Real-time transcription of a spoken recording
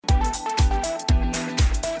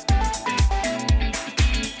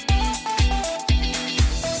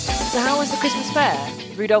Christmas fair?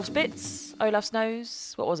 Rudolph's Bits, Olaf's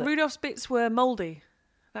Nose. What was it? Rudolph's bits were mouldy.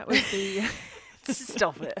 That was the...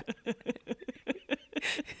 Stop it.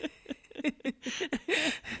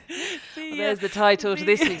 Well, there's the title to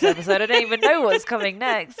this week's episode. I don't even know what's coming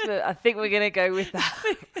next, but I think we're going to go with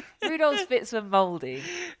that. Rudolph's Bits were mouldy.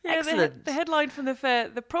 Yeah, Excellent. the headline from the fair,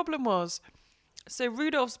 the problem was, so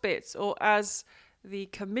Rudolph's Bits, or as the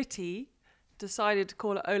committee decided to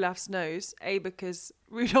call it Olaf's Nose, A, because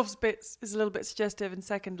Rudolph's Bits is a little bit suggestive, and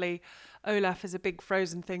secondly, Olaf is a big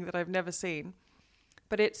frozen thing that I've never seen.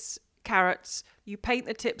 But it's carrots. You paint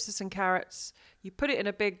the tips of some carrots, you put it in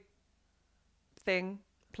a big thing,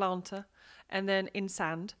 planter, and then in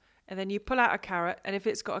sand, and then you pull out a carrot, and if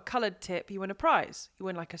it's got a coloured tip, you win a prize. You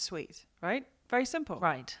win like a sweet, right? Very simple.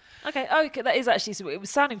 Right. Okay. Oh, okay. That is actually, it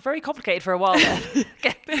was sounding very complicated for a while there.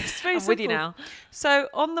 Okay. It's very I'm with you simple. now. So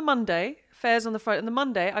on the Monday, fair's on the front. On the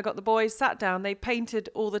Monday, I got the boys sat down. They painted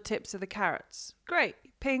all the tips of the carrots. Great.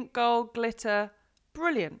 Pink, gold, glitter.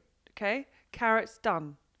 Brilliant. Okay. Carrots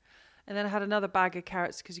done. And then I had another bag of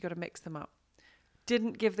carrots because you got to mix them up.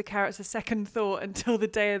 Didn't give the carrots a second thought until the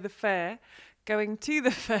day of the fair. Going to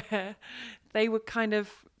the fair, they were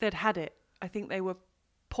they'd had it. I think they were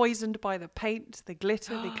poisoned by the paint, the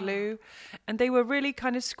glitter, the glue, and they were really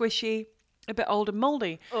kind of squishy, a bit old and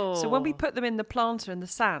mouldy. Oh. So when we put them in the planter in the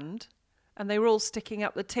sand, and they were all sticking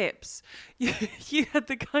up the tips, you had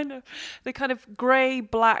the kind of grey,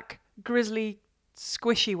 black, grizzly,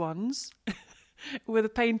 squishy ones. Were the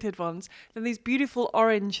painted ones. Then these beautiful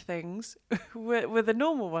orange things were the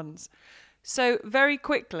normal ones. So very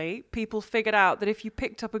quickly, people figured out that if you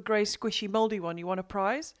picked up a grey, squishy, mouldy one, you won a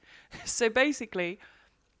prize. So basically,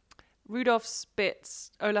 Rudolph's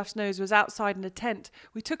Bits, Olaf's Nose, was outside in a tent.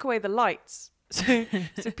 We took away the lights. So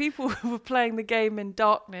people were playing the game in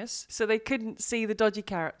darkness, so they couldn't see the dodgy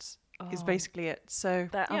carrots, is basically it. So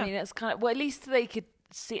I mean, it's kind of, well, at least they could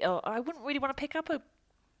see. Oh, I wouldn't really want to pick up a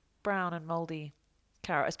brown and mouldy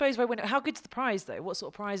carrot. I suppose if I win, how good's the prize though? What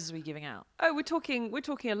sort of prizes are we giving out? Oh, we're talking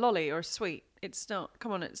a lolly or a sweet. It's not.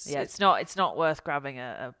 Come on, it's not worth grabbing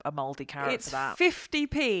a mouldy carrot it's for that.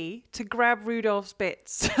 50p to grab Rudolph's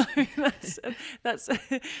Bits.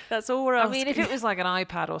 that's all we're asking. I mean, if it was like an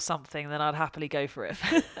iPad or something, then I'd happily go for it.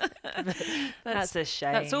 That's a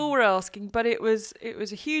shame. That's all we're asking. But it was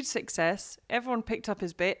a huge success. Everyone picked up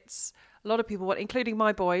his bits. A lot of people, including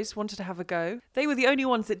my boys, wanted to have a go. They were the only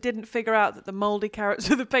ones that didn't figure out that the mouldy carrots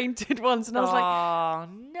were the painted ones. And I was like, oh,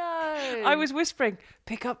 no. I was whispering,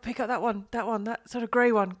 pick up that one, that sort of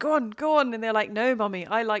grey one. Go on. And they're like, no, Mummy,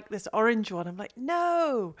 I like this orange one. I'm like,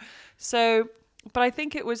 no. So, but I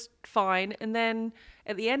think it was fine. And then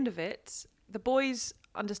at the end of it, the boys,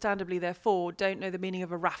 understandably, they're 4, don't know the meaning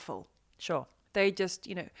of a raffle. Sure. They just,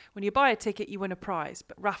 when you buy a ticket, you win a prize.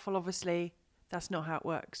 But raffle, obviously, that's not how it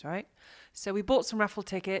works, right? So we bought some raffle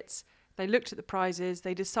tickets. They looked at the prizes.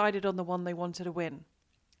 They decided on the one they wanted to win.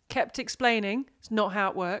 Kept explaining it's not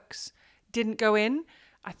how it works. Didn't go in.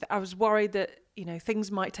 I was worried that,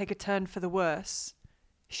 things might take a turn for the worse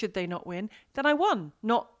should they not win. Then I won.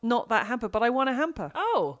 Not that hamper, but I won a hamper.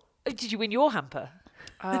 Oh, did you win your hamper?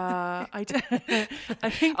 I did. I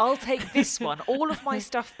think I'll take this one. All of my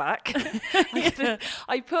stuff back. Can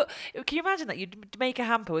you imagine that? You'd make a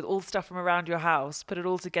hamper with all the stuff from around your house, put it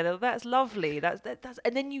all together. That's lovely. That's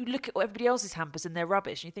and then you look at everybody else's hampers and they're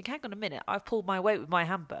rubbish, and you think, hang on a minute, I've pulled my weight with my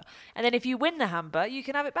hamper. And then if you win the hamper, you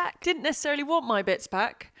can have it back. Didn't necessarily want my bits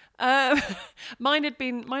back. Mine had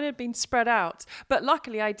been spread out, but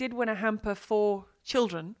luckily I did win a hamper for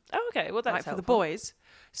children. Oh, okay. Well, that's for the boys.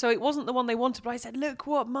 So it wasn't the one they wanted, but I said, look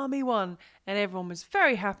what Mummy won. And everyone was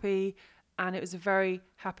very happy. And it was a very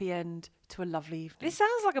happy end to a lovely evening. This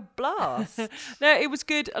sounds like a blast. No, it was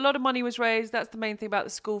good. A lot of money was raised. That's the main thing about the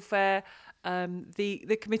school fair.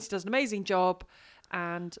 The committee does an amazing job.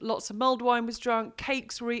 And lots of mulled wine was drunk.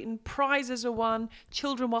 Cakes were eaten. Prizes were won.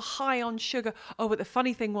 Children were high on sugar. Oh, but the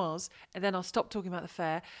funny thing was, and then I'll stop talking about the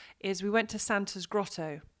fair, is we went to Santa's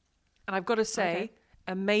grotto. And I've got to say,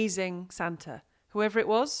 amazing Santa. Whoever it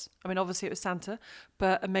was, I mean, obviously it was Santa,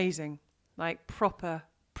 but amazing. Like proper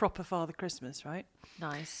Father Christmas, right?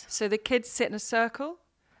 Nice. So the kids sit in a circle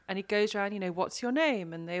and he goes around, what's your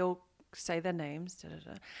name? And they all say their names. Da, da,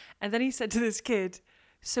 da. And then he said to this kid,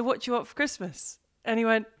 so what do you want for Christmas? And he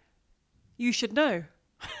went, you should know.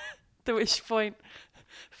 To which point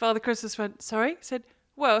Father Christmas went, sorry? He said,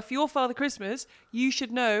 well, if you're Father Christmas, you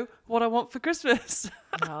should know what I want for Christmas.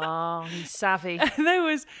 Oh, he's savvy. And there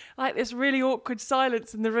was like this really awkward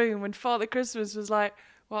silence in the room when Father Christmas was like,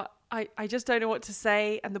 well, I just don't know what to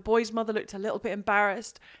say. And the boy's mother looked a little bit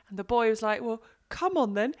embarrassed. And the boy was like, well, come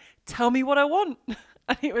on then, tell me what I want.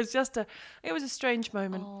 And it was a strange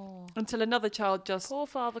moment until another child just, Poor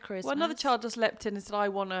Father Christmas. well, another child just leapt in and said, I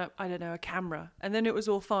want a camera. And then it was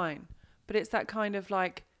all fine. But it's that kind of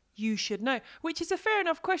like, you should know, which is a fair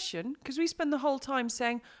enough question, because we spend the whole time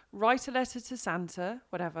saying, write a letter to Santa,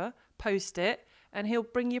 whatever, post it, and he'll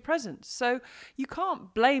bring you presents. So you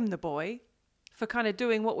can't blame the boy for kind of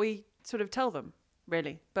doing what we sort of tell them,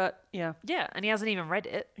 really. But yeah. Yeah, and he hasn't even read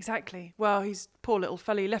it. Exactly. Well, he's poor little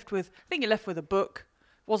fella. He left with a book.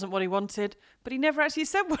 Wasn't what he wanted, but he never actually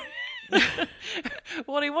said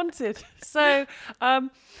what he wanted. So,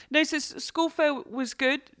 no, so school fair was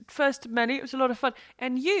good. First of many, it was a lot of fun.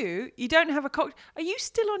 And you don't have a cocktail. Are you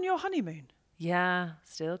still on your honeymoon? Yeah,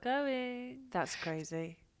 still going. That's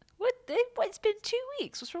crazy. What? It's been 2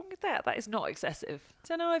 weeks. What's wrong with that? That is not excessive.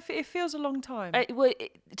 Don't know. It feels a long time.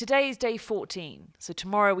 Today is day 14. So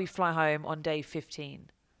tomorrow we fly home on day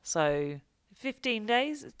 15. So 15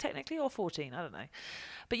 days, technically, or 14. I don't know.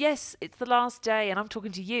 But yes, it's the last day and I'm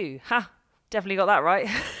talking to you. Ha! Definitely got that right.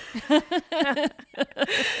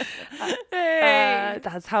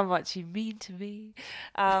 That's how much you mean to me.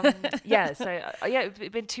 It's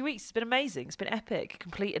been 2 weeks. It's been amazing. It's been epic.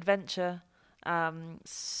 Complete adventure.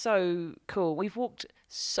 So cool. We've walked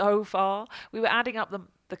so far. We were adding up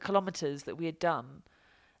the kilometres that we had done.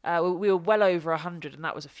 We were well over 100, and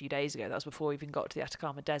that was a few days ago. That was before we even got to the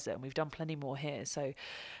Atacama Desert, and we've done plenty more here. So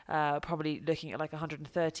probably looking at like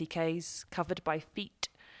 130 Ks covered by feet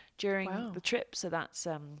during the trip. So that's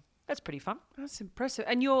pretty fun. That's impressive.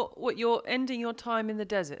 And you're ending your time in the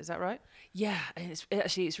desert, is that right? Yeah, and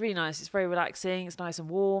it's really nice. It's very relaxing. It's nice and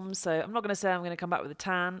warm. So I'm not going to say I'm going to come back with a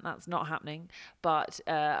tan. That's not happening. But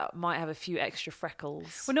might have a few extra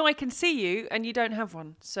freckles. Well, no, I can see you, and you don't have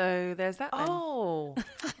one. So there's that. Then. Oh,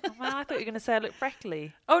 well, I thought you were going to say I look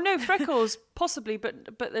freckly. Oh no, freckles possibly,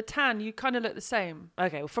 but the tan, you kind of look the same.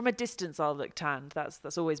 Okay, well, from a distance I'll look tanned.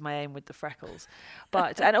 That's always my aim with the freckles.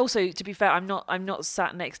 But and also, to be fair, I'm not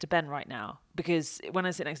sat next to Ben right now, because when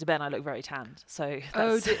I sit next to Ben I look very tanned. So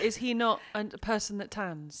is he not a person that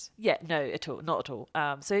tans? Yeah, no, not at all.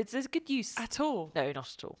 So it's a good use. At all? No,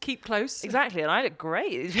 not at all. Keep close. Exactly, and I look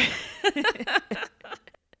great.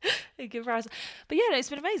 In comparison. But yeah, no, it's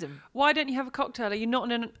been amazing. Why don't you have a cocktail? Are you not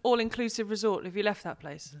in an all-inclusive resort? Have you left that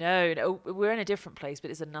place? No, we're in a different place, but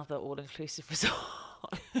it's another all-inclusive resort.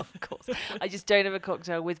 Of course. I just don't have a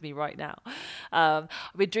cocktail with me right now.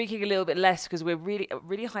 We're drinking a little bit less because we're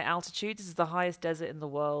really high altitude. This is the highest desert in the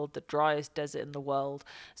world, the driest desert in the world.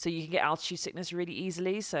 So you can get altitude sickness really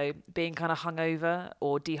easily. So being kind of hungover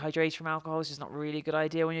or dehydrated from alcohol is just not really a good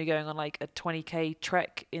idea when you're going on like a 20k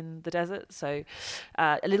trek in the desert. So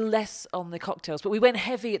a little less on the cocktails. But we went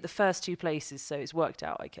heavy at the first two places, so it's worked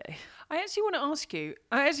out okay. I actually want to ask you,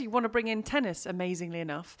 I actually want to bring in tennis, amazingly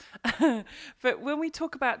enough. But when we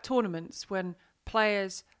talk about tournaments, when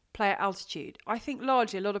players play at altitude, I think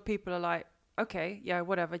largely a lot of people are like, okay, yeah,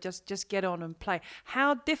 whatever, just get on and play.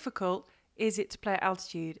 How difficult is it to play at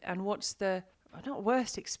altitude, and what's the, not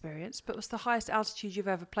worst experience, but what's the highest altitude you've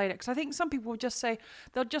ever played at? Because I think some people will just say,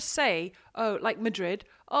 oh, like Madrid,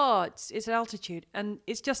 oh, it's an altitude. And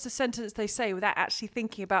it's just a sentence they say without actually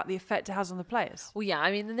thinking about the effect it has on the players. Well, yeah, I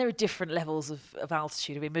mean, there are different levels of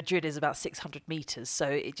altitude. I mean, Madrid is about 600 meters, so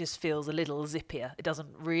it just feels a little zippier. It doesn't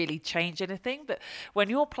really change anything. But when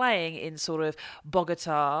you're playing in sort of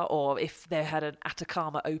Bogota, or if they had an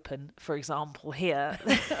Atacama Open, for example, here,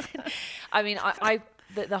 I mean,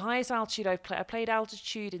 The highest altitude I played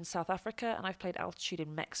altitude in South Africa, and I've played altitude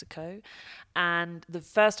in Mexico. And the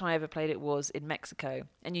first time I ever played it was in Mexico.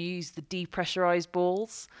 And you use the depressurized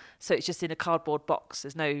balls. So it's just in a cardboard box.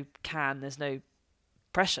 There's no can, there's no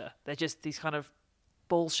pressure. They're just these kind of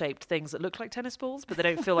ball-shaped things that look like tennis balls, but they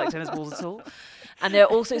don't feel like tennis balls at all. And they're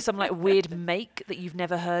also some like weird make that you've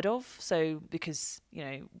never heard of. So because,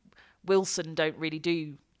 Wilson don't really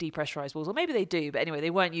do depressurized balls, or maybe they do, but anyway, they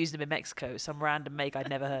weren't using them in Mexico. Some random make I'd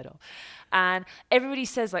never heard of. And everybody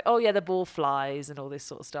says like, oh yeah, the ball flies and all this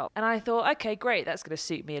sort of stuff. And I thought, okay, great, that's going to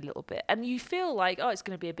suit me a little bit. And you feel like, oh, it's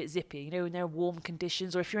going to be a bit zippy, when there are warm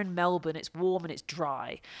conditions, or if you're in Melbourne, it's warm and it's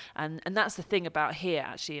dry. And that's the thing about here,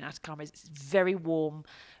 actually, in Atacama, is it's very warm,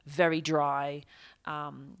 very dry,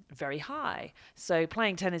 very high. So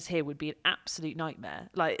playing tennis here would be an absolute nightmare.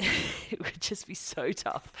 Like, it would just be so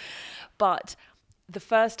tough. But the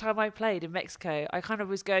first time I played in Mexico, I kind of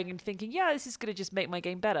was going and thinking, yeah, this is going to just make my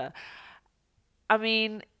game better. I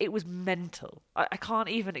mean, it was mental. I can't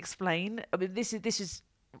even explain. I mean, this is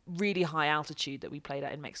really high altitude that we played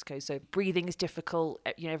at in Mexico, so breathing is difficult,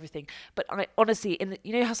 everything. But I honestly,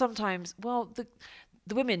 how sometimes, well,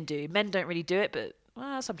 the women do, men don't really do it, but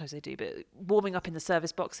well, sometimes they do, but warming up in the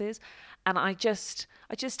service boxes, and I just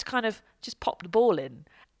kind of just popped the ball in,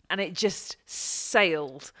 and it just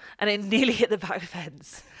sailed, and it nearly hit the back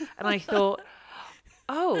fence, and I thought,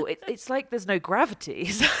 oh, it's like there's no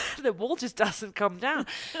gravity. The ball just doesn't come down.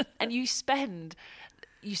 And you spend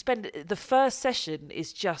the first session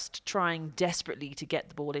is just trying desperately to get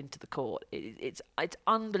the ball into the court. It's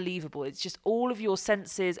unbelievable. It's just all of your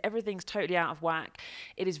senses, everything's totally out of whack.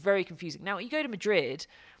 It is very confusing. Now, you go to Madrid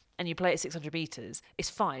and you play at 600 meters, it's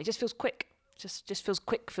fine. It just feels quick. Just feels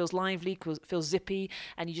quick, feels lively, feels zippy,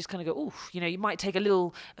 and you just kind of go, oof. You know, you might take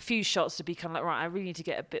a few shots to be kind of like, right, I really need to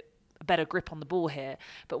get a better grip on the ball here.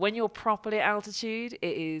 But when you're properly at altitude,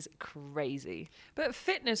 it is crazy. But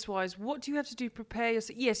fitness-wise, what do you have to do to prepare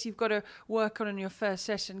yourself? Yes, you've got to work on in your first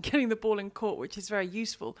session, getting the ball in court, which is very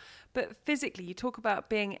useful. But physically, you talk about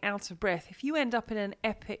being out of breath. If you end up in an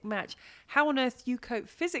epic match, how on earth do you cope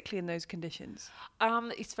physically in those conditions?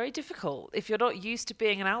 It's very difficult. If you're not used to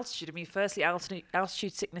being in altitude, I mean, firstly,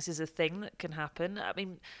 altitude sickness is a thing that can happen. I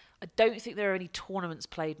mean, I don't think there are any tournaments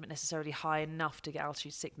played necessarily high enough to get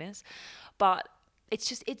altitude sickness, but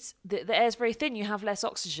the air's very thin. You have less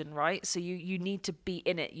oxygen, right? So you need to be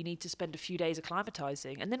in it. You need to spend a few days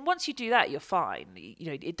acclimatizing, and then once you do that, you're fine. You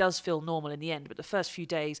know, it does feel normal in the end, but the first few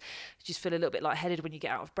days, you just feel a little bit lightheaded when you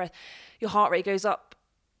get out of breath. Your heart rate goes up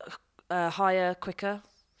higher, quicker.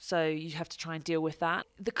 So you have to try and deal with that.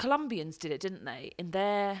 The Colombians did it, didn't they? In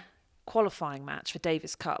their qualifying match for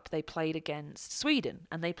Davis Cup, they played against Sweden,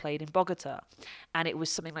 and they played in Bogota, and it was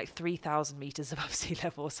something like 3,000 meters above sea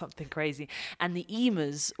level or something crazy. And the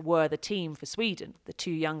Emas were the team for Sweden, the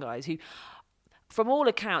two young guys who, from all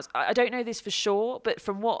accounts, I don't know this for sure, but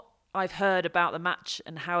from what I've heard about the match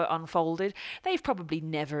and how it unfolded, they've probably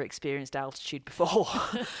never experienced altitude before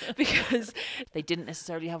because they didn't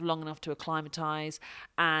necessarily have long enough to acclimatise,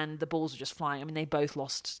 and the balls were just flying. I mean, they both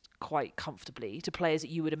lost quite comfortably to players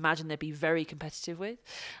that you would imagine they'd be very competitive with.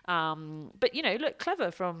 But, you know, look, clever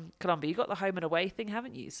from Colombia. You got the home and away thing,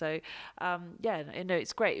 haven't you? So, yeah, no,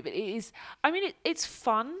 it's great. But it is, I mean, it's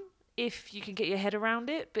fun if you can get your head around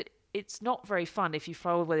it, but it's not very fun if you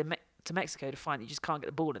fly all the way to Mexico to find you just can't get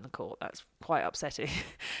the ball in the court. That's quite upsetting.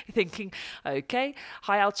 You're thinking, okay,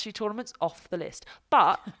 high altitude tournaments off the list.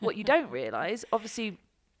 But what you don't realise, obviously,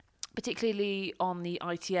 particularly on the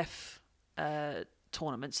ITF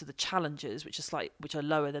tournaments, so the challengers, which are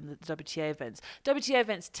lower than the WTA events. WTA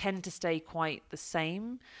events tend to stay quite the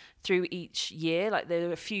same through each year. Like, there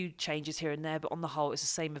are a few changes here and there, but on the whole, it's the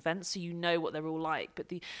same event, so you know what they're all like. But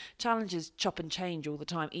the challengers chop and change all the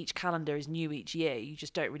time. Each calendar is new each year. You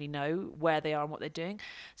just don't really know where they are and what they're doing.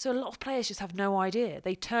 So a lot of players just have no idea.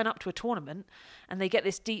 They turn up to a tournament and they get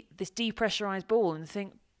this depressurized ball and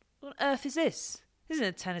think, what on earth is this? This isn't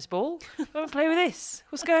a tennis ball. I want to play with this.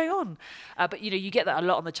 What's going on? But, you know, you get that a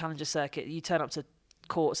lot on the challenger circuit. You turn up to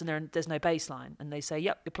courts and there's no baseline. And they say,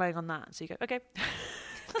 yep, you're playing on that. So you go, okay,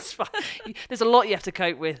 that's fine. There's a lot you have to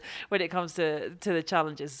cope with when it comes to the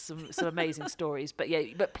challengers. Some amazing stories. But, yeah,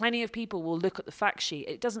 but plenty of people will look at the fact sheet.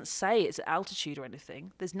 It doesn't say it's at altitude or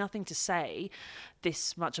anything. There's nothing to say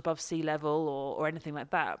this much above sea level or anything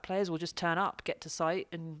like that. Players will just turn up, get to site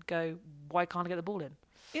and go, why can't I get the ball in?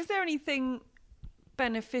 Is there anything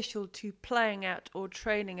beneficial to playing at or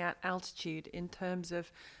training at altitude in terms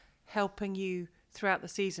of helping you throughout the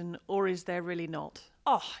season, or is there really not?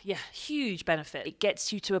 Oh, yeah, huge benefit. It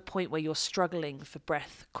gets you to a point where you're struggling for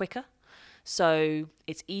breath quicker. So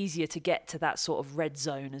it's easier to get to that sort of red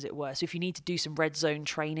zone, as it were. So if you need to do some red zone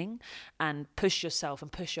training and push yourself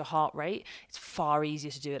and push your heart rate, it's far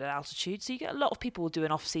easier to do it at altitude. So you get a lot of people do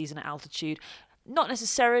an off-season at altitude. Not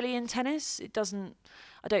necessarily in tennis.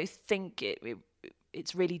 I don't think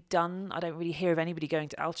it's really done. I don't really hear of anybody going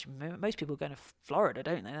to altitude. Most people are going to Florida,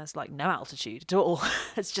 don't they? That's like no altitude at all.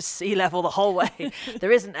 It's just sea level the whole way.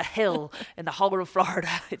 There isn't a hill in the whole of Florida.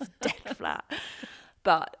 It's dead flat.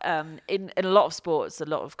 But in a lot of sports, a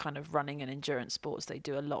lot of kind of running and endurance sports, they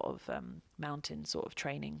do a lot of mountain sort of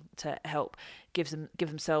training to help give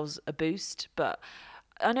themselves a boost. But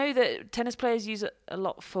I know that tennis players use it a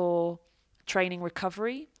lot for training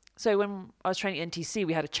recovery. So when I was training at NTC,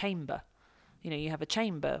 we had a chamber. You know, you have a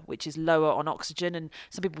chamber which is lower on oxygen, and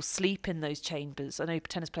some people sleep in those chambers. I know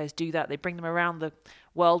tennis players do that. They bring them around the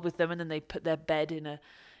world with them, and then they put their bed in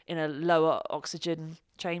a lower oxygen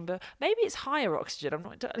chamber. Maybe it's higher oxygen. I'm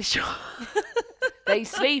not entirely sure. They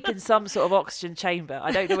sleep in some sort of oxygen chamber.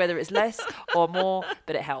 I don't know whether it's less or more,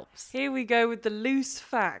 but it helps. Here we go with the loose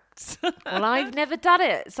facts. Well, I've never done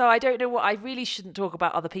it, so I don't know I really shouldn't talk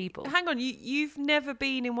about other people. Hang on, you've never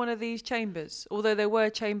been in one of these chambers, although there were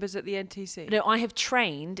chambers at the NTC? No, I have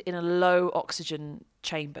trained in a low oxygen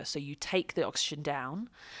chamber. So you take the oxygen down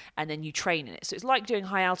and then you train in it. So it's like doing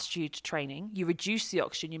high altitude training. You reduce the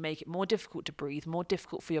oxygen, you make it more difficult to breathe, more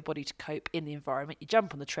difficult for your body to cope in the environment. You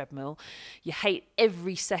jump on the treadmill, you hate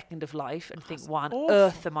every second of life and think, why on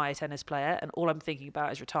earth am I a tennis player? And all I'm thinking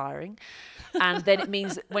about is retiring. And then it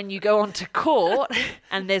means that when you go onto court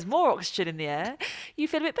and there's more oxygen in the air, you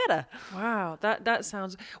feel a bit better. Wow, that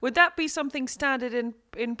sounds... Would that be something standard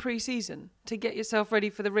in pre-season to get yourself ready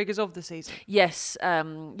for the rigours of the season? Yes,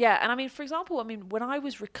 yeah. And I mean, for example, when I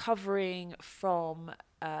was recovering from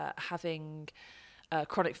having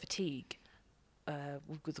chronic fatigue,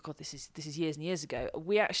 God, this is years and years ago,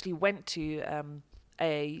 we actually went to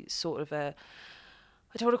a sort of a,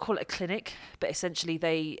 I don't want to call it a clinic, but essentially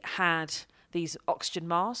they had these oxygen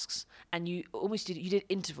masks, and you did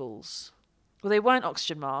intervals. Well, they weren't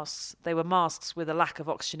oxygen masks. They were masks with a lack of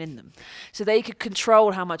oxygen in them. So they could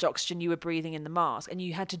control how much oxygen you were breathing in the mask. And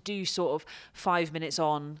you had to do sort of 5 minutes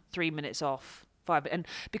on, 3 minutes off. And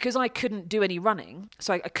because I couldn't do any running,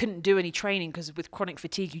 so I couldn't do any training, because with chronic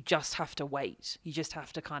fatigue, you just have to wait. You just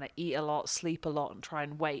have to kind of eat a lot, sleep a lot, and try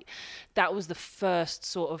and wait. That was the first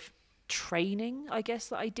sort of training, I guess,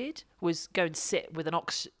 that I did, was go and sit with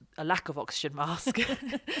a lack of oxygen mask.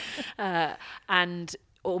 And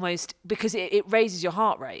almost, because it raises your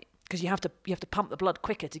heart rate, because you have to pump the blood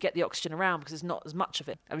quicker to get the oxygen around, because there's not as much of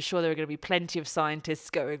it. I'm sure there are going to be plenty of scientists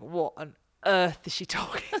going, what on earth is she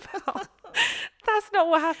talking about? That's not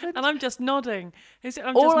what happened. And I'm just nodding.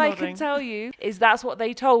 All I can tell you is that's what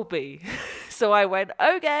they told me. So I went,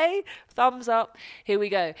 okay, thumbs up, here we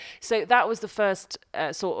go. So that was the first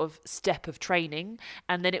sort of step of training.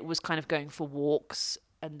 And then it was kind of going for walks,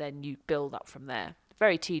 and then you build up from there.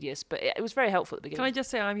 Very tedious, but it was very helpful at the beginning. Can I just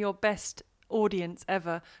say I'm your best audience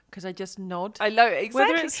ever, because I just nod? I know,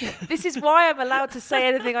 exactly. This is why I'm allowed to say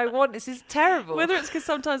anything I want. This is terrible. Whether it's because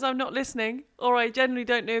sometimes I'm not listening, or I generally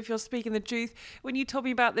don't know if you're speaking the truth. When you told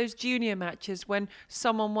me about those junior matches when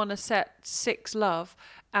someone won a set 6-love,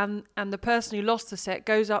 and the person who lost the set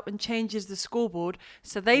goes up and changes the scoreboard,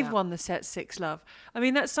 so they've won the set 6-love. I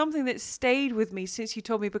mean, that's something that stayed with me since you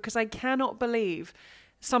told me, because I cannot believe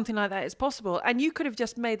something like that is possible. And you could have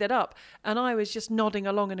just made that up, and I was just nodding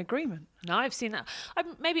along in agreement. No, I've seen that.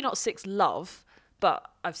 Maybe not 6-love, but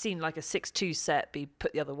I've seen like a 6-2 set be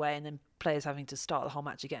put the other way, and then players having to start the whole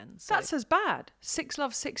match again. So. That's as bad.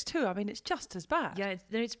 6-love, 6-2. I mean, it's just as bad. Yeah,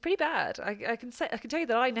 it's pretty bad. I can tell you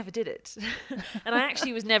that I never did it, and I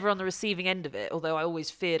actually was never on the receiving end of it. Although I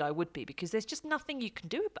always feared I would be, because there's just nothing you can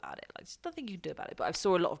do about it. Like, there's nothing you can do about it. But I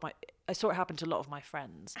saw it happen to a lot of my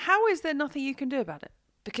friends. How is there nothing you can do about it?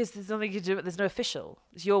 Because there's nothing you can do. There's no official.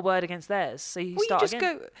 It's your word against theirs. So you start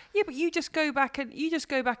again. But you just go back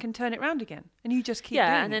and turn it round again, and you just keep doing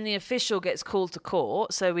and then the official gets called to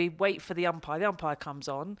court. So we wait for the umpire. The umpire comes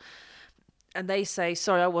on, and they say,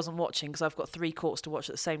 "Sorry, I wasn't watching because I've got 3 courts to watch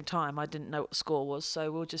at the same time. I didn't know what the score was."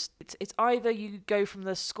 So we'll just it's either you go from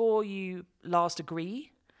the score you last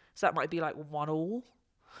agree, so that might be like 1-1,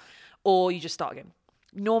 or you just start again.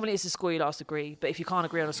 Normally it's the score you last agree, but if you can't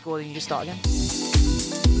agree on a score, then you just start again.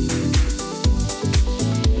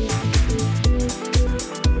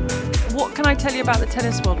 What can I tell you about the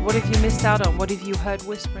tennis world? What have you missed out on? What have you heard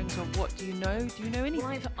whisperings of? What do you know? Do you know anything?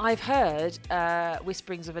 Well, I've heard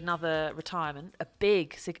whisperings of another retirement.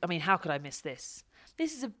 How could I miss this?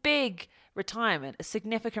 This is a big retirement, a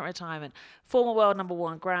significant retirement. Former world number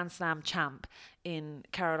 1 Grand Slam champ in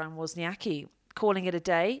Caroline Wozniacki, calling it a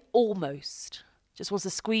day, almost. Just wants to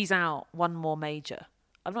squeeze out one more major.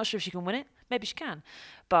 I'm not sure if she can win it. Maybe she can.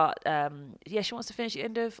 But she wants to finish the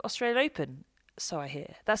end of Australian Open. So I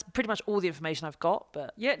hear. That's pretty much all the information I've got.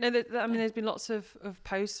 But yeah, no, there's been lots of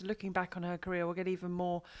posts looking back on her career. We'll get even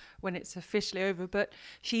more when it's officially over. But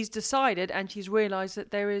she's decided, and she's realised that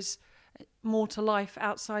there is more to life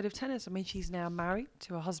outside of tennis. I mean, she's now married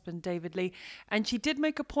to her husband, David Lee. And she did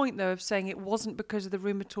make a point, though, of saying it wasn't because of the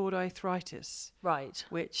rheumatoid arthritis. Right.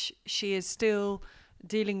 Which she is still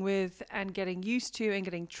dealing with and getting used to and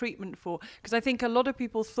getting treatment for. Because I think a lot of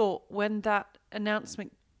people thought when that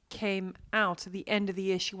announcement came out at the end of the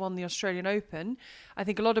year she won the Australian Open, I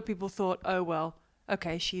think a lot of people thought, oh well,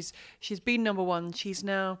 okay, she's been number 1, she's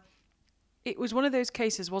now... It was one of those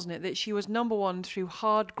cases, wasn't it, that she was number 1 through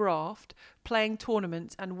hard graft, playing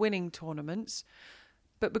tournaments and winning tournaments,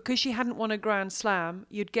 but because she hadn't won a Grand Slam,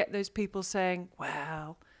 you'd get those people saying,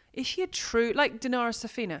 well, is she a true, like Dinara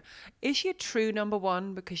Safina, is she a true number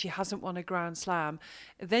 1 because she hasn't won a Grand Slam?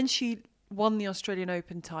 Then she won the Australian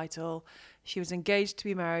Open title, she was engaged to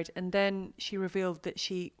be married, and then she revealed that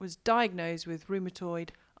she was diagnosed with rheumatoid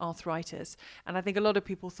arthritis. And I think a lot of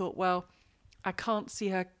people thought, well, I can't see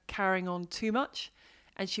her carrying on too much.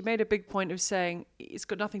 And she made a big point of saying, it's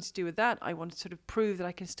got nothing to do with that. I want to sort of prove that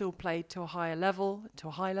I can still play to a higher level, to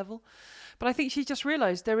a high level. But I think she just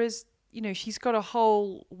realised there is, she's got a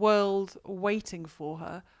whole world waiting for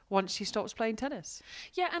her once she stops playing tennis.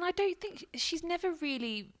 Yeah, and I don't think she's never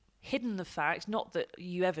really hidden the fact, not that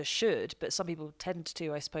you ever should, but some people tend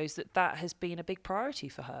to, I suppose, that has been a big priority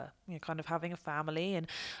for her. Kind of having a family and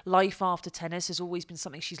life after tennis has always been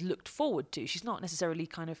something she's looked forward to. She's not necessarily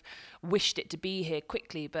kind of wished it to be here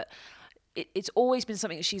quickly, but it's always been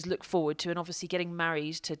something that she's looked forward to, and obviously getting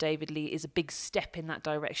married to David Lee is a big step in that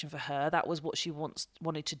direction for her. That was what she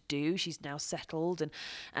wanted to do. She's now settled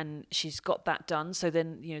and she's got that done. So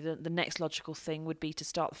then, the next logical thing would be to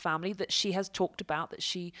start the family that she has talked about, that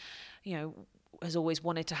she, has always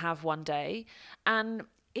wanted to have one day. And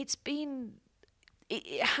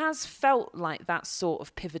it has felt like that sort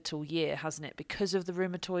of pivotal year, hasn't it? Because of the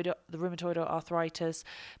rheumatoid arthritis,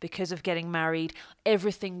 because of getting married,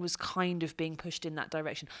 everything was kind of being pushed in that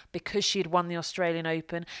direction. Because she had won the Australian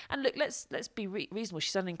Open, and look, let's be reasonable.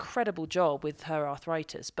 She's done an incredible job with her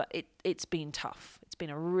arthritis, but it's been tough. It's been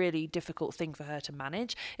a really difficult thing for her to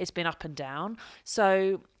manage. It's been up and down.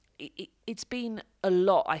 So it's been a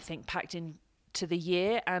lot, I think, packed in to the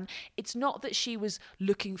year. And it's not that she was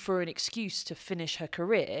looking for an excuse to finish her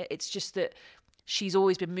career. It's just that she's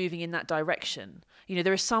always been moving in that direction.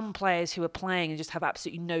 There are some players who are playing and just have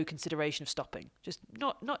absolutely no consideration of stopping. Just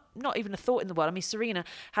not even a thought in the world. I mean, Serena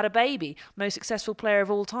had a baby, most successful player of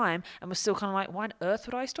all time, and was still kind of like, why on earth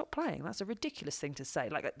would I stop playing? That's a ridiculous thing to say.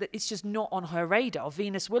 Like, it's just not on her radar.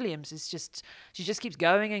 Venus Williams she just keeps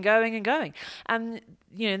going and going and going. And,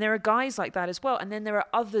 there are guys like that as well. And then there are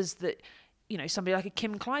others that, somebody like a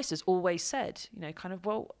Kim Clijsters always said,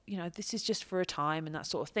 this is just for a time and that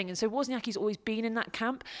sort of thing. And so Wozniacki's always been in that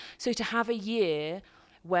camp. So to have a year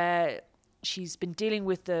where she's been dealing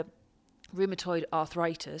with the rheumatoid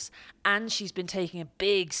arthritis and she's been taking a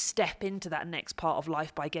big step into that next part of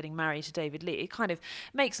life by getting married to David Lee, it kind of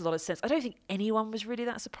makes a lot of sense. I don't think anyone was really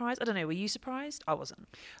that surprised. I don't know, were you surprised? I wasn't.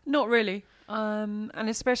 Not really. And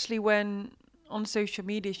especially when on social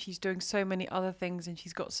media she's doing so many other things and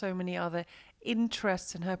she's got so many other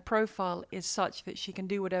interests, and her profile is such that she can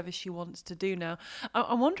do whatever she wants to do now.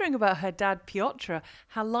 I'm wondering about her dad Piotr,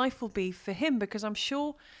 how life will be for him, because I'm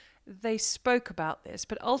sure they spoke about this,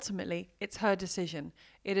 but ultimately it's her decision.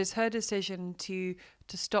 It is her decision to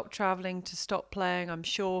stop traveling, to stop playing. I'm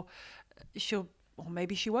sure she'll, or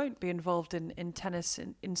maybe she won't be involved in tennis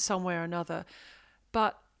in some way or another,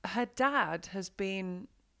 but her dad has been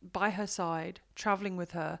by her side, traveling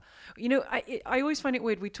with her. I always find it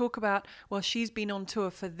weird. We talk about, well, she's been on tour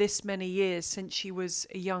for this many years since she was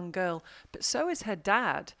a young girl, but so is her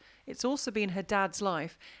dad. It's also been her dad's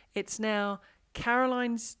life. It's now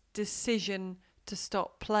Caroline's decision to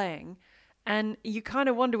stop playing. And you kind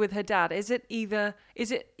of wonder with her dad, is it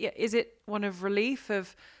one of relief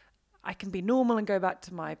of, I can be normal and go back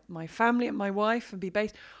to my family and my wife and be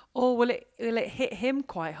based, or will it hit him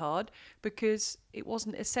quite hard because it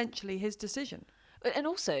wasn't essentially his decision? And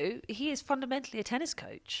also, he is fundamentally a tennis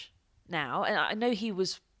coach now, and I know he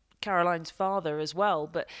was Caroline's father as well,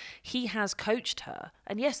 but he has coached her.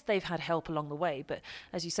 And yes, they've had help along the way, but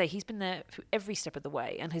as you say, he's been there for every step of the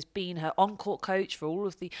way and has been her on-court coach for all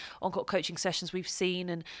of the on-court coaching sessions we've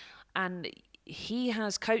seen, and he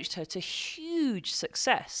has coached her to huge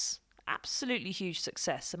success. Absolutely huge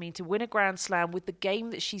success. I mean, to win a Grand Slam with the game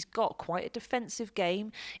that she's got, quite a defensive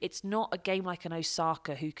game. It's not a game like an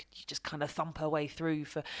Osaka who could just kind of thump her way through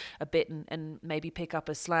for a bit and maybe pick up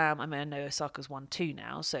a slam. I mean, I know Osaka's won 2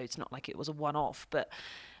 now, so it's not like it was a one-off, but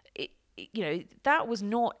that was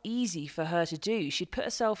not easy for her to do. She'd put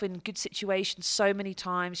herself in good situations so many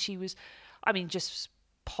times. She was,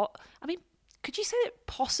 could you say that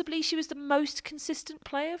possibly she was the most consistent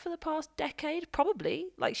player for the past decade? Probably.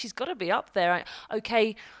 Like, she's got to be up there.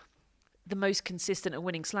 Okay, the most consistent at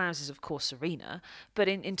winning slams is, of course, Serena. But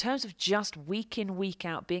in terms of just week in, week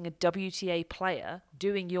out, being a WTA player,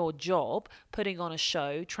 doing your job, putting on a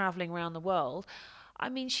show, travelling around the world, I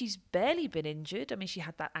mean, she's barely been injured. I mean, she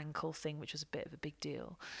had that ankle thing, which was a bit of a big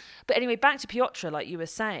deal. But anyway, back to Piotr, like you were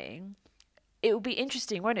saying, it will be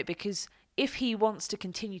interesting, won't it? Because if he wants to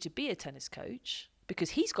continue to be a tennis coach,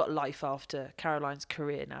 because he's got life after Caroline's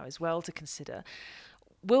career now as well to consider,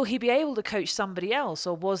 will he be able to coach somebody else,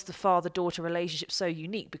 or was the father-daughter relationship so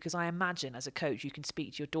unique? Because I imagine as a coach you can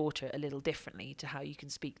speak to your daughter a little differently to how you can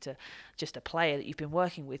speak to just a player that you've been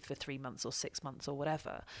working with for 3 months or 6 months or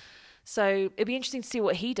whatever. So it'd be interesting to see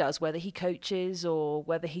what he does, whether he coaches or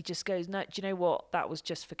whether he just goes, no, do you know what? That was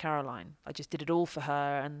just for Caroline. I just did it all for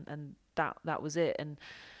her, and that was it. And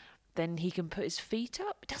then he can put his feet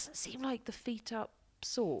up. It doesn't seem like the feet up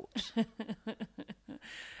sort?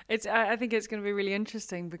 I think it's going to be really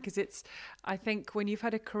interesting because I think when you've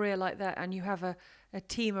had a career like that and you have a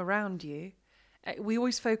team around you, we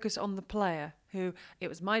always focus on the player who it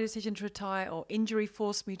was my decision to retire or injury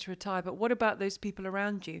forced me to retire. But what about those people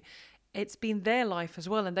around you? It's been their life as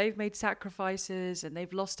well, and they've made sacrifices and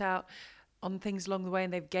they've lost out on things along the way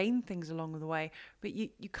and they've gained things along the way. But you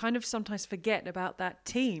kind of sometimes forget about that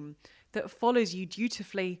team that follows you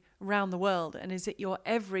dutifully around the world and is at your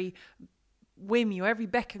every whim, your every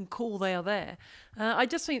beck and call, they are there. I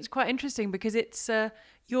just think it's quite interesting because it's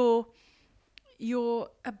you're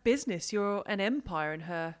a business, you're an empire in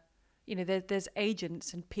her. You know, there's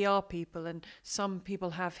agents and PR people, and some people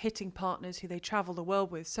have hitting partners who they travel the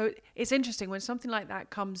world with. So it's interesting when something like that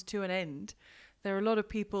comes to an end. There are a lot of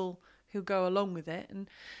people who go along with it, and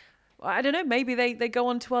I don't know, maybe they go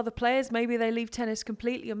on to other players, maybe they leave tennis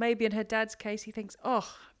completely, or maybe in her dad's case he thinks, oh,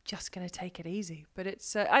 I'm just going to take it easy. But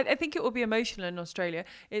it's I think it will be emotional in Australia.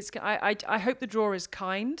 I hope the draw is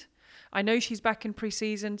kind. I know she's back in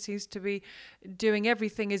pre-season, seems to be doing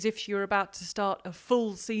everything as if she were about to start a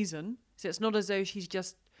full season. So it's not as though she's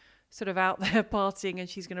just sort of out there partying and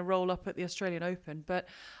she's going to roll up at the Australian Open. But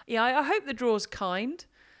yeah, I hope the draw's kind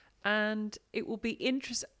and it will be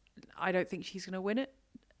interesting. I don't think she's going to win it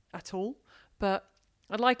at all, but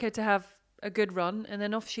I'd like her to have a good run and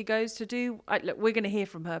then off she goes to do. Look, we're going to hear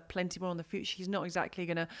from her plenty more in the future. She's not exactly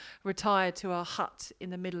going to retire to a hut in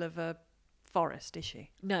the middle of a forest, is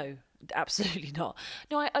she? No, absolutely not.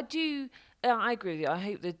 No, I do. I agree with you. I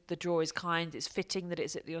hope that the draw is kind. It's fitting that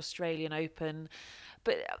it's at the Australian Open,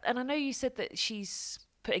 and I know you said that she's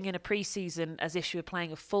putting in a pre-season as if she were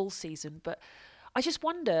playing a full season. But I just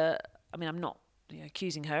wonder. I mean, I'm not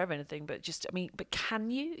accusing her of anything, but but can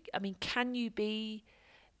you? I mean, can you be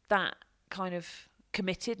that kind of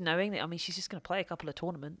committed, knowing that? I mean, she's just going to play a couple of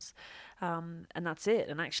tournaments, and that's it.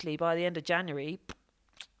 And actually, by the end of January,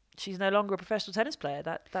 she's no longer a professional tennis player.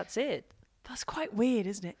 That's it. That's quite weird,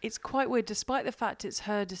 isn't it? It's quite weird, despite the fact it's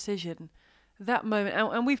her decision. That moment,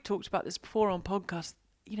 and we've talked about this before on podcasts.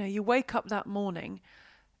 You know, you wake up that morning,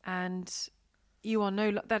 and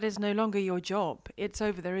that is no longer your job. It's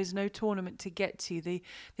over. There is no tournament to get to. The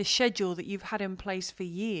schedule that you've had in place for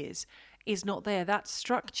years is not there. That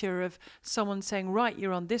structure of someone saying, right,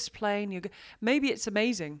 you're on this plane. Maybe it's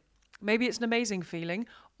amazing. Maybe it's an amazing feeling.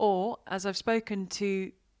 Or, as I've spoken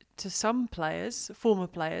to some players, former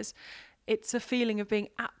players, it's a feeling of being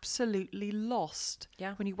absolutely lost.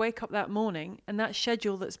 Yeah. When you wake up that morning and that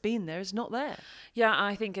schedule that's been there is not there. Yeah,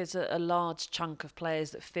 I think it's a large chunk of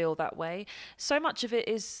players that feel that way. So much of it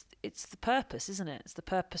it's the purpose, isn't it? It's the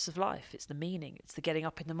purpose of life. It's the meaning. It's the getting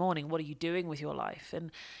up in the morning. What are you doing with your life?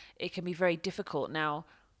 And it can be very difficult. Now,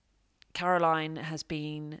 Caroline has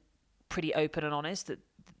been pretty open and honest that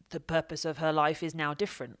the purpose of her life is now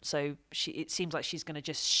different. So it seems like she's going to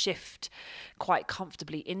just shift quite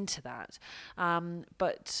comfortably into that.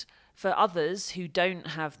 But for others who don't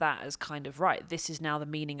have that as kind of, right, this is now the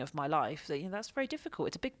meaning of my life, that's very difficult.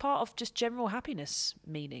 It's a big part of just general happiness,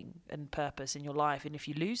 meaning and purpose in your life. And if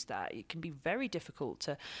you lose that, it can be very difficult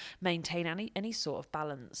to maintain any sort of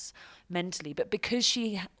balance mentally. But because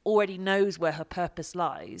she already knows where her purpose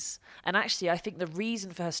lies, and actually I think the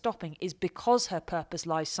reason for her stopping is because her purpose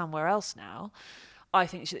lies somewhere else now, I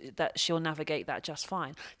think that she'll navigate that just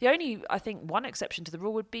fine. The only, I think, one exception to the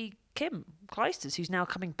rule would be Kim Clijsters, who's now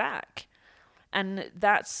coming back. And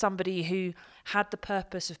that's somebody who had the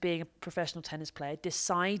purpose of being a professional tennis player,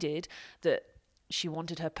 decided that she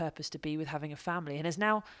wanted her purpose to be with having a family, and has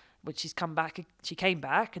now, when she's come back, she came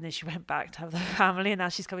back and then she went back to have the family, and now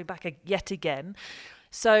she's coming back yet again.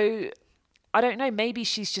 So I don't know, maybe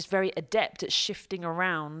she's just very adept at shifting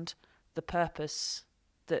around the purpose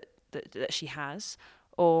that she has,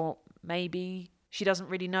 or maybe she doesn't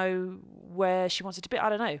really know where she wants it to be. I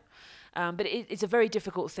don't know. But it's a very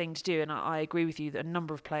difficult thing to do, and I agree with you that a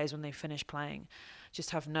number of players, when they finish playing,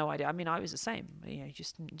 just have no idea. I mean, I was the same.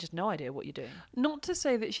 Just no idea what you're doing. Not to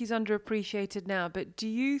say that she's underappreciated now, but do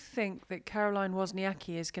you think that Caroline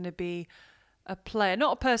Wozniacki is going to be a player,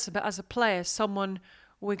 not a person, but as a player, someone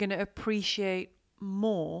we're going to appreciate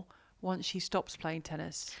more once she stops playing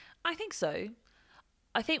tennis? I think so.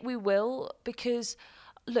 I think we will, because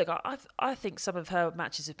look, I think some of her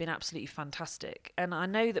matches have been absolutely fantastic, and I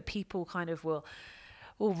know that people kind of will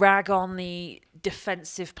rag on the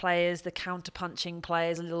defensive players, the counter-punching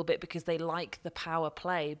players a little bit because they like the power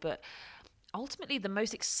play, but ultimately the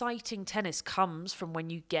most exciting tennis comes from when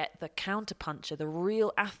you get the counterpuncher, the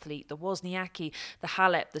real athlete, the Wozniacki, the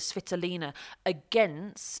Halep, the Svitolina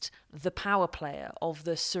against the power player of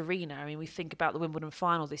the Serena. I mean, we think about the Wimbledon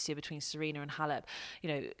final this year between Serena and Halep. You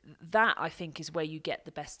know, that I think is where you get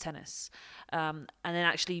the best tennis. And then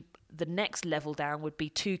actually the next level down would be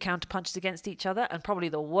two counterpunchers against each other, and probably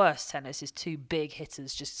the worst tennis is two big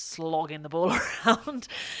hitters just slogging the ball around,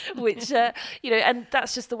 which, you know, and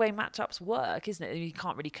that's just the way matchups work, isn't it? You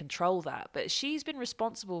can't really control that. But she's been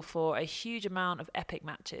responsible for a huge amount of epic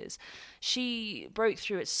matches. She broke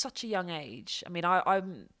through at such a young age. I mean,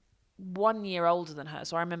 I'm 1 year older than her,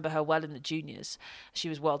 so I remember her well in the juniors. She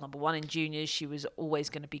was world number one in juniors. She was always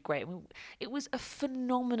going to be great. I mean, it was a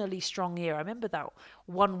phenomenally strong year. I remember that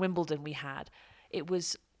one Wimbledon we had. It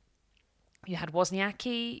was, you had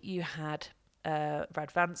Wozniacki, you had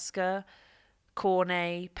Radwanska,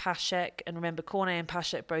 Cornet, Pashek, and remember Cornet and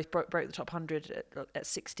Pashek both broke the top 100 at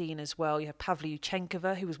 16 as well. You have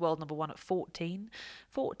Pavlyuchenkova, who was world number one at 14.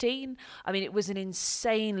 I mean, it was an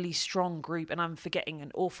insanely strong group, and I'm forgetting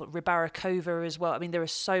an awful Rybarikova as well. I mean, there are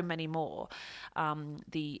so many more.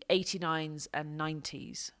 The 89s and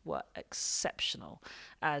 90s were exceptional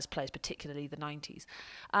as players, particularly the 90s.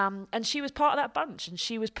 And she was part of that bunch, and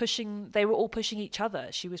she was pushing, they were all pushing each other.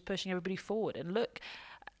 She was pushing everybody forward. And look,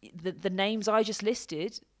 the names I just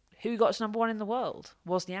listed, who got to number one in the world?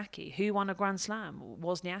 Wozniacki. Who won a Grand Slam?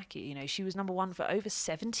 Wozniacki. You know, she was number one for over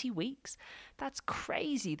 70 weeks. That's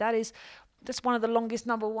crazy. That's one of the longest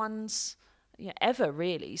number ones, you know, ever,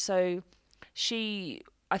 really. So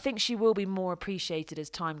I think she will be more appreciated as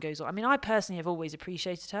time goes on. I mean, I personally have always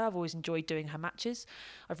appreciated her. I've always enjoyed doing her matches.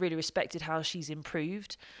 I've really respected how she's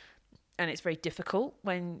improved. And it's very difficult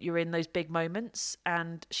when you're in those big moments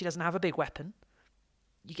and she doesn't have a big weapon.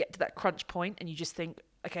 You get to that crunch point and you just think,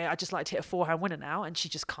 okay, I'd just like to hit a forehand winner now, and she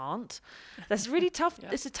just can't. That's really tough. Yeah.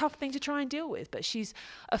 It's a tough thing to try and deal with, but she's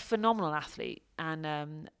a phenomenal athlete, and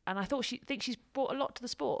I think she's brought a lot to the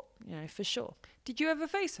sport, you know, for sure. Did you ever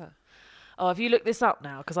face her? Oh, have you looked this up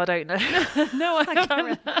now? Because I don't know. No, I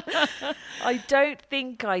haven't. I don't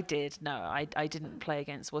think I did. No, I didn't play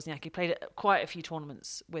against Wozniacki. Played at quite a few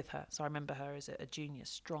tournaments with her, so I remember her as a junior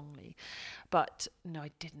strongly. But no,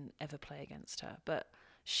 I didn't ever play against her. But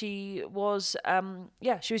she was,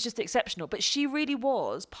 she was just exceptional. But she really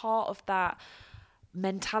was part of that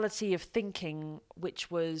mentality of thinking, which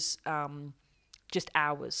was just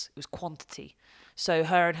hours. It was quantity. So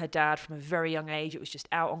her and her dad, from a very young age, it was just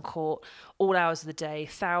out on court, all hours of the day,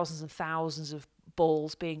 thousands and thousands of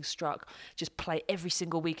balls being struck, just play every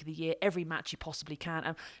single week of the year, every match you possibly can.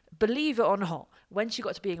 And believe it or not, when she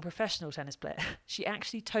got to being a professional tennis player, she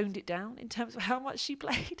actually toned it down in terms of how much she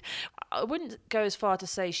played. I wouldn't go as far to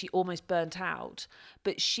say she almost burnt out,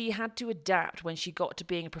 but she had to adapt when she got to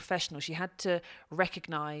being a professional. She had to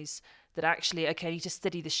recognise that actually, okay, I need to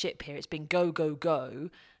steady the ship here. It's been go, go, go.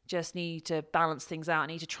 Just need to balance things out. I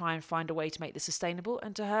need to try and find a way to make this sustainable.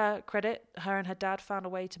 And to her credit, her and her dad found a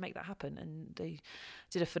way to make that happen. And they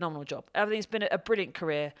did a phenomenal job. I think it's been a brilliant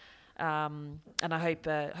career. And I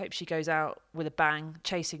hope she goes out with a bang,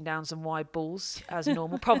 chasing down some wide balls as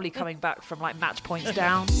normal, probably coming back from like match points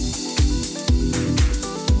down.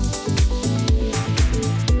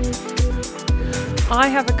 I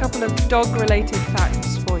have a couple of dog-related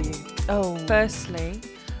facts for you. Oh. Firstly,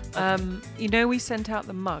 you know, we sent out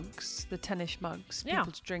the mugs, the tennis mugs,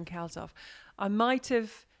 people to drink out of. I might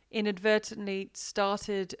have inadvertently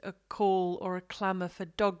started a call or a clamour for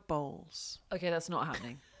dog bowls. Okay, that's not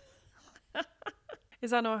happening.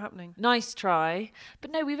 Is that not happening? Nice try.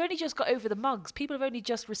 But no, we've only just got over the mugs. People have only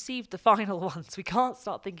just received the final ones. We can't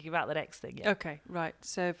start thinking about the next thing yet. Okay, right.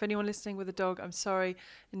 So if anyone listening with a dog, I'm sorry,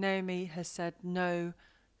 Naomi has said no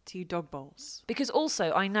to dog bowls. Because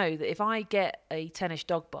also I know that if I get a tennis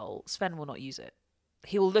dog bowl, Sven will not use it.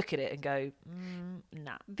 He will look at it and go,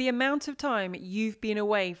 nah. The amount of time you've been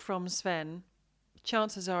away from Sven,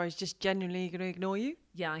 chances are he's just genuinely going to ignore you.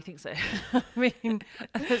 Yeah, I think so. I mean,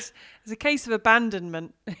 there's a case of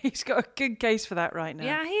abandonment. He's got a good case for that right now.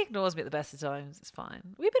 Yeah, he ignores me at the best of times. It's fine.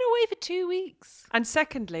 We've been away for 2 weeks. And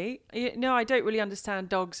secondly, no, I don't really understand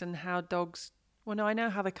dogs and how dogs... Well, no, I know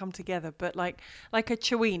how they come together, but like a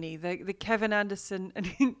Chiweenie, the Kevin Anderson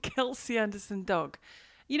and Kelsey Anderson dog.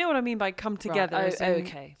 You know what I mean by come together? Right. Oh,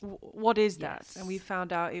 okay. What is that? Yes. And we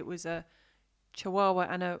found out it was a Chihuahua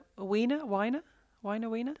and a Wiener?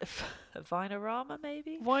 A Weinerama,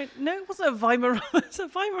 maybe? No, it wasn't a Weimaraner. It's a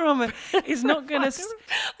Weimaraner. It's not going to...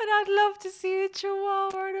 And I'd love to see a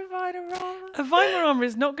Chihuahua and a Weinerama. A Weimaraner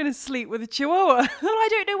is not going to sleep with a Chihuahua. Well, I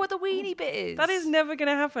don't know what the weenie bit is. That is never going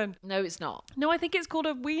to happen. No, it's not. No, I think it's called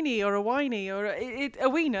a weenie or a whiny or a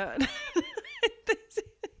wiener.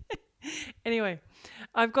 Anyway,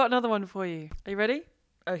 I've got another one for you. Are you ready?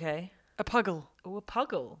 Okay. A puggle. Oh, a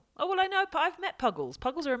puggle. Oh, well, I know. I've met puggles.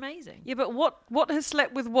 Puggles are amazing. Yeah, but what has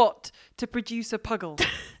slept with what to produce a puggle?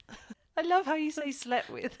 I love how you say slept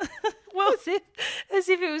with. Well, as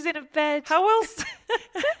if it was in a bed. How else?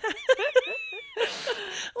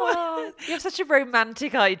 Oh, you have such a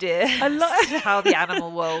romantic idea. I love how the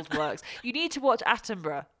animal world works. You need to watch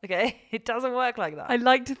Attenborough, okay? It doesn't work like that. I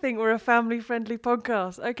like to think we're a family-friendly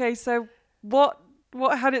podcast. Okay, so what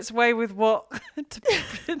had its way with what?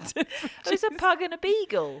 It's a pug and a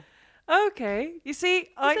beagle. Okay, you see,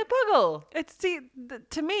 It's a puggle.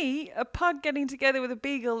 To me, a pug getting together with a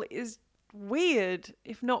beagle is weird,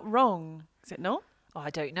 if not wrong. Is it not? Oh, I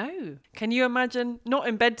don't know. Can you imagine, not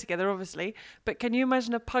in bed together, obviously, but can you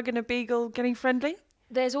imagine a pug and a beagle getting friendly?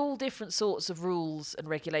 There's all different sorts of rules and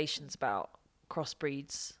regulations about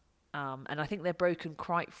crossbreeds. And I think they're broken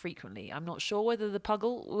quite frequently. I'm not sure whether the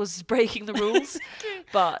puggle was breaking the rules,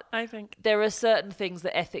 but I think there are certain things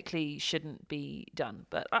that ethically shouldn't be done.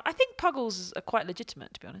 But I think puggles are quite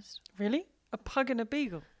legitimate, to be honest. Really? A pug and a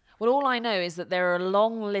beagle? Well, all I know is that there are a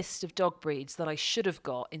long list of dog breeds that I should have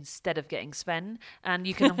got instead of getting Sven, and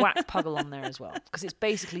you can whack puggle on there as well, because it's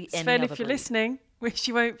basically any Sven, other if you're breed. listening, which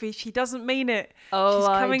she won't be, she doesn't mean it. Oh, she's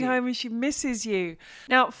I coming do. home and she misses you.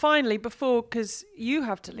 Now, finally, because you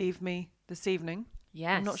have to leave me this evening.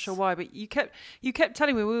 Yes. I'm not sure why, but you kept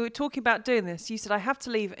telling me, we were talking about doing this. You said I have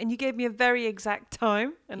to leave, and you gave me a very exact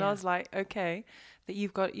time, and I was like, okay, that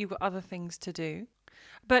you've got other things to do.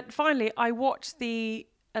 But finally, I watched the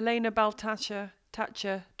Elena Baltacha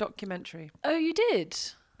documentary. Oh, you did?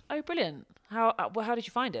 Oh, brilliant. How did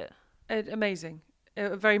you find it? Amazing,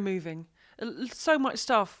 very moving. So much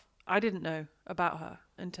stuff I didn't know about her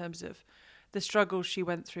in terms of the struggles she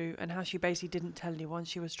went through and how she basically didn't tell anyone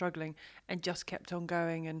she was struggling and just kept on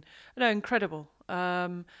going. And incredible.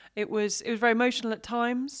 It was very emotional at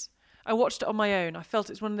times. I watched it on my own. I felt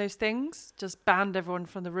it's one of those things, just banned everyone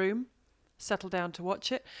from the room, settle down to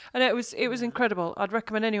watch it. And it was incredible. I'd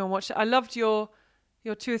recommend anyone watch it. I loved your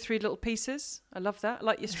 2 or 3 little pieces. I love that. I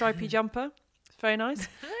like your stripy jumper. It's very nice.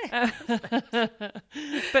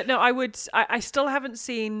 But no, I still haven't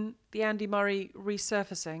seen the Andy Murray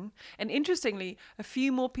resurfacing. And interestingly, a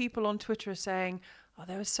few more people on Twitter are saying, oh,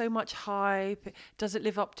 there was so much hype. Does it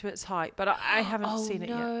live up to its hype? But I haven't seen it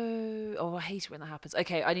yet. Oh, I hate it when that happens.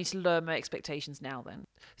 Okay, I need to lower my expectations now then.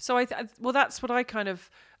 So well, that's what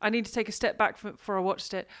I need to take a step back before I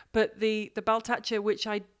watched it. But the Baltacha, which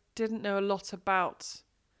I didn't know a lot about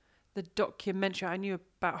the documentary. I knew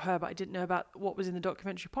about her, but I didn't know about what was in the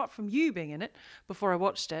documentary, apart from you being in it before I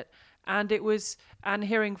watched it. And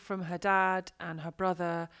hearing from her dad and her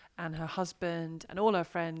brother and her husband and all her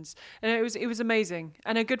friends. And it was amazing.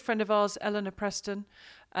 And a good friend of ours, Eleanor Preston.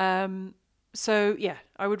 So yeah,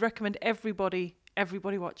 I would recommend everybody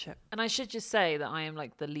watch it. And I should just say that I am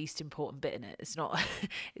like the least important bit in it. It's not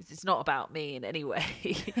it's not about me in any way.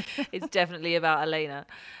 It's definitely about Elena,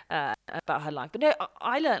 about her life. But no,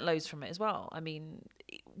 I learnt loads from it as well. I mean,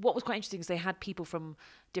 what was quite interesting is they had people from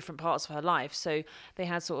different parts of her life. So they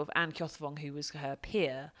had sort of Anne Kjothvong, who was her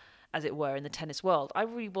peer, as it were, in the tennis world. I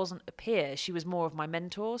really wasn't a peer. She was more of my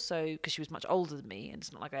mentor, so because she was much older than me, and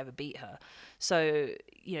it's not like I ever beat her. So,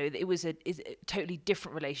 it was a totally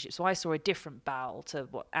different relationship. So I saw a different Bal to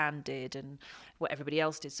what Anne did and what everybody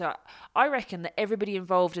else did. So I reckon that everybody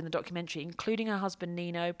involved in the documentary, including her husband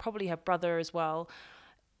Nino, probably her brother as well,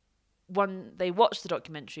 when they watch the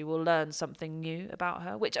documentary, will learn something new about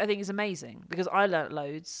her, which I think is amazing, because I learnt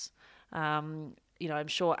loads. I'm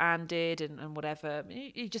sure Anne did and whatever.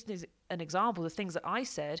 It just is an example. The things that I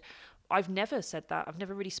said, I've never said that. I've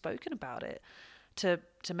never really spoken about it to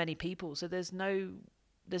many people. So there's no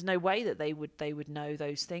way that they would know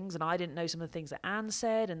those things. And I didn't know some of the things that Anne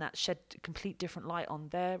said, and that shed a complete different light on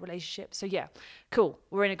their relationship. So yeah, cool.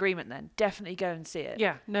 We're in agreement then. Definitely go and see it.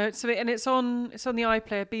 Yeah, no, it's on the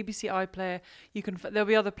iPlayer, BBC iPlayer. There'll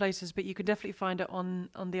be other places, but you can definitely find it on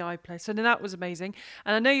the iPlayer. So then that was amazing.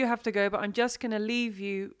 And I know you have to go, but I'm just going to leave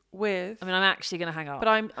you with. I mean, I'm actually going to hang up. But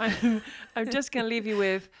I'm just going to leave you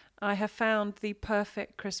with. I have found the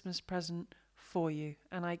perfect Christmas present for you,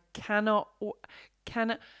 and I cannot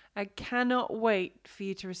wait for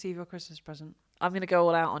you to receive your Christmas present. I'm going to go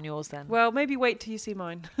all out on yours then. Well, maybe wait till you see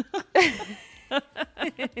mine.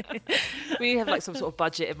 We have like some sort of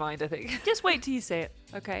budget in mind, I think. Just wait till you see it.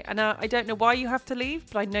 Okay, and I don't know why you have to leave,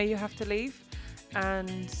 but I know you have to leave.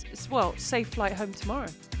 And, safe flight home tomorrow.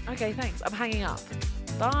 Okay, thanks. I'm hanging up.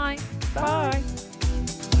 Bye. Bye.